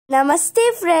Namaste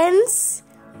friends,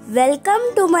 welcome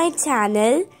to my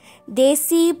channel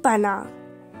Desi Pana.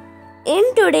 In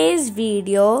today's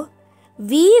video,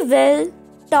 we will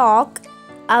talk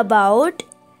about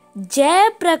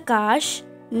Prakash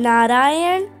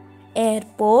Narayan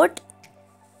Airport,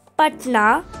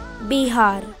 Patna,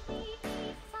 Bihar.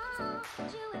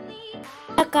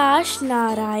 Prakash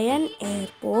Narayan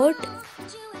Airport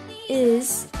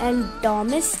is a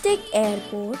domestic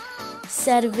airport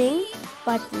serving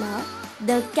Patna,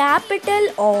 the capital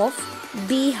of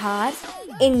Bihar,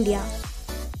 India.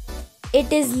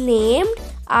 It is named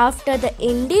after the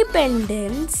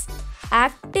independence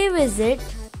activist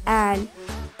and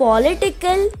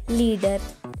political leader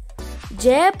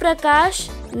Prakash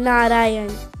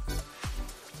Narayan.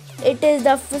 It is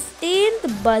the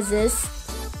 15th busiest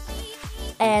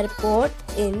airport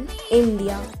in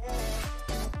India.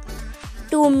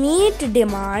 To meet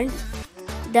demand,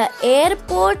 the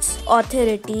Airports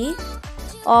Authority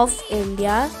of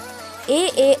India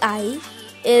 (AAI)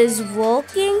 is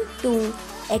working to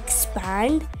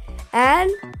expand and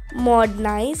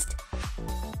modernize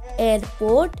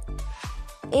airport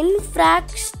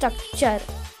infrastructure.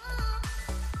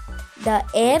 The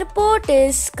airport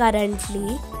is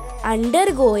currently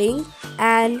undergoing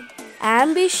an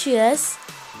ambitious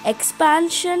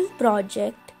expansion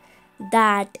project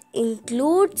that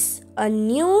includes a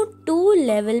new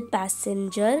two-level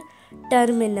passenger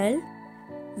terminal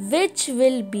which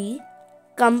will be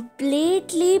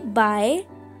completely by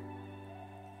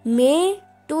May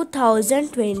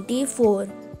 2024.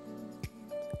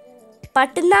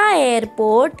 Patna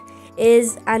Airport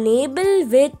is enabled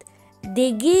with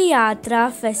Dighi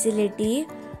Yatra facility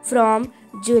from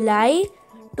July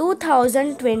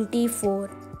 2024.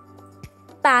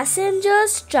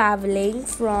 Passengers traveling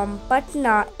from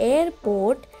Patna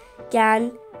Airport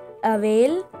can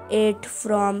avail it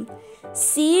from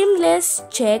seamless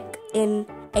check-in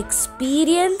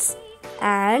experience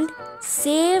and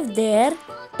save their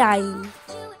time.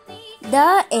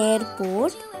 The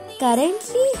airport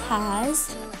currently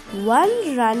has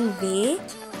one runway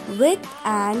with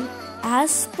an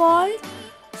asphalt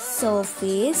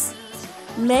surface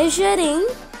measuring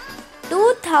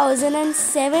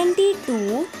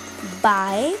 2072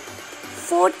 by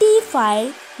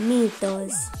 45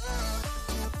 meters,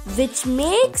 which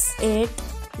makes it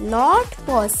not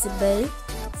possible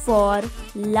for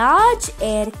large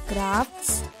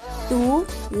aircrafts to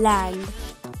land.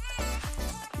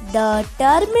 The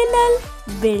terminal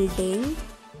building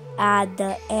at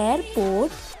the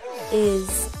airport is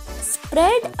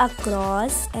spread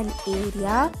across an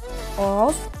area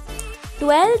of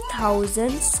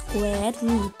 12,000 square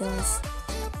meters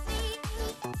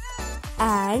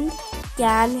and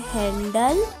can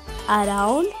handle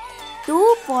around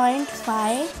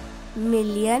 2.5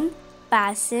 million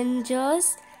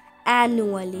passengers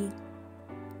annually.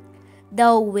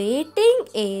 The waiting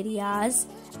areas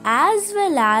as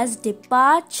well as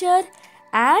departure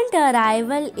and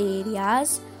arrival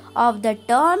areas of the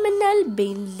terminal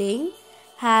building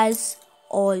has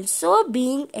also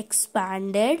been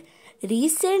expanded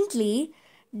recently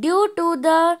due to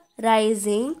the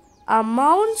rising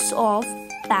amounts of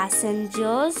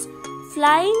passengers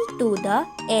flying to the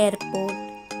airport.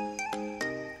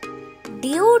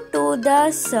 Due to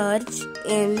the surge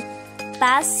in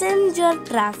passenger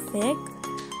traffic,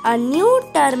 a new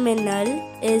terminal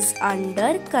is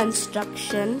under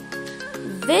construction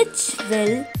which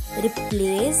will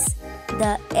replace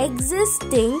the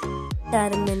existing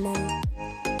terminal.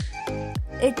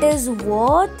 It is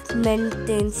worth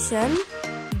mentioning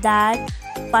that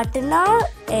Patna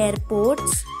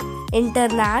Airport's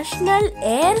international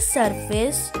air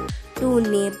service to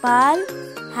Nepal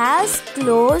has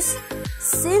closed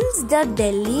since the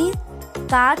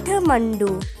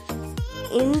Delhi-Kathmandu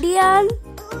Indian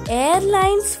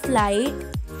Airlines Flight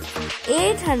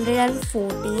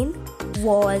 814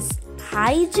 was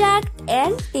hijacked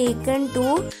and taken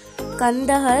to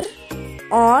Kandahar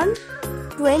on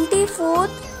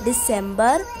 24th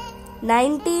December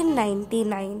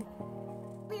 1999.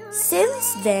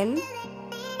 Since then,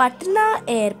 Patna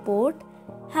Airport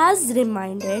has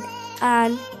remained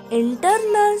an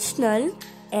international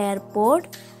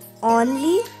airport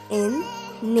only in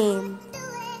name.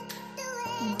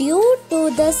 Due to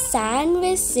the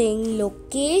sandwiching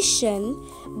location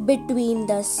between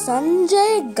the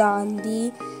Sanjay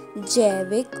Gandhi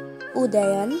Jaivik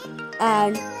Udayan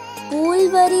and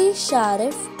Pulvari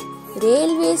Sharif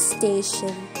railway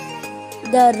station,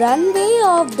 the runway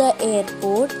of the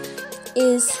airport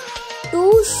is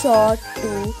too short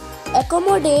to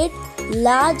accommodate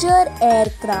larger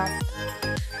aircraft.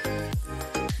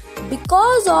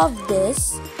 Because of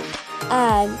this,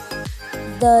 and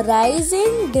the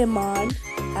rising demand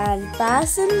and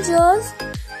passengers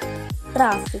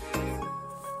traffic.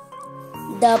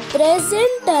 The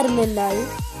present terminal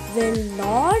will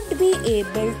not be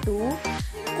able to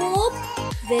cope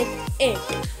with it.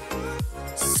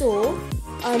 So,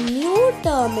 a new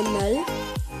terminal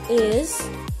is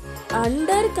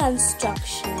under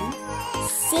construction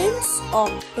since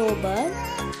October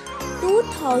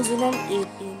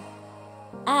 2018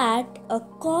 at a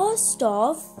cost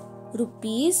of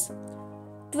rupees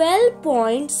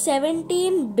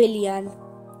 12.17 billion.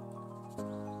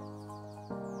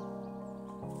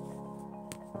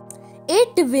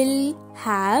 It will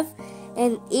have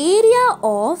an area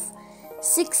of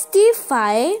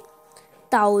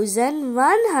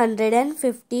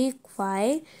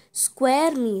 65,155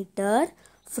 square meter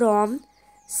from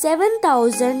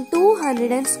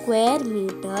 7,200 square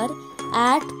meter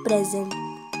at present,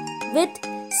 with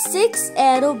 6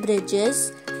 aero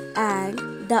bridges, and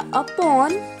the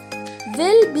upon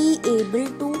will be able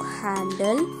to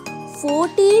handle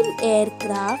 14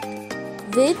 aircraft,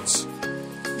 which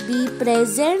be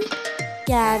present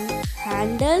can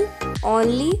handle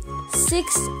only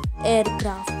 6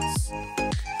 aircrafts.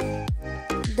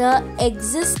 The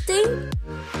existing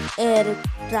air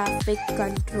traffic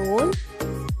control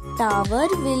tower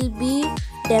will be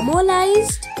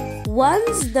demolished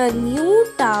once the new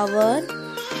tower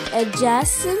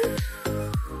adjacent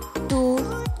to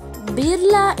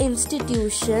Birla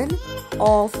Institution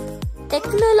of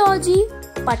Technology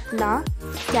Patna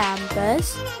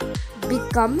campus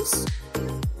becomes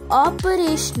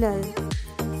operational.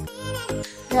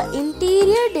 The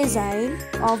interior design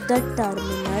of the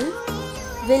terminal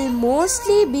will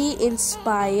mostly be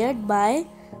inspired by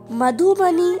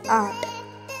Madhubani art,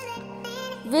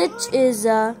 which is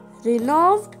a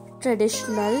renowned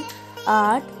traditional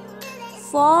art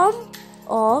form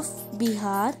of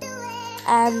Bihar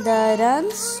and the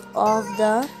runs of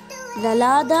the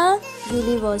Nalanda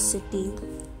University.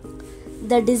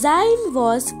 The design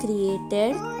was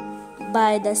created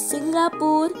by the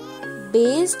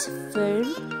Singapore-based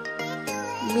firm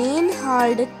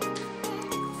Mainhard.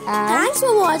 Thanks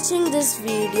for watching this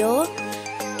video.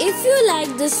 If you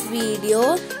like this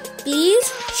video,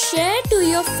 please share to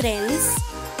your friends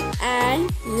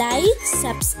and like,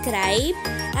 subscribe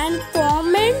and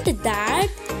comment that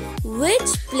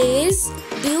which place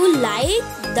do you like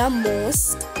the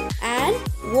most and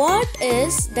what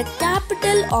is the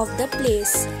capital of the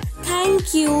place.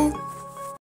 Thank you.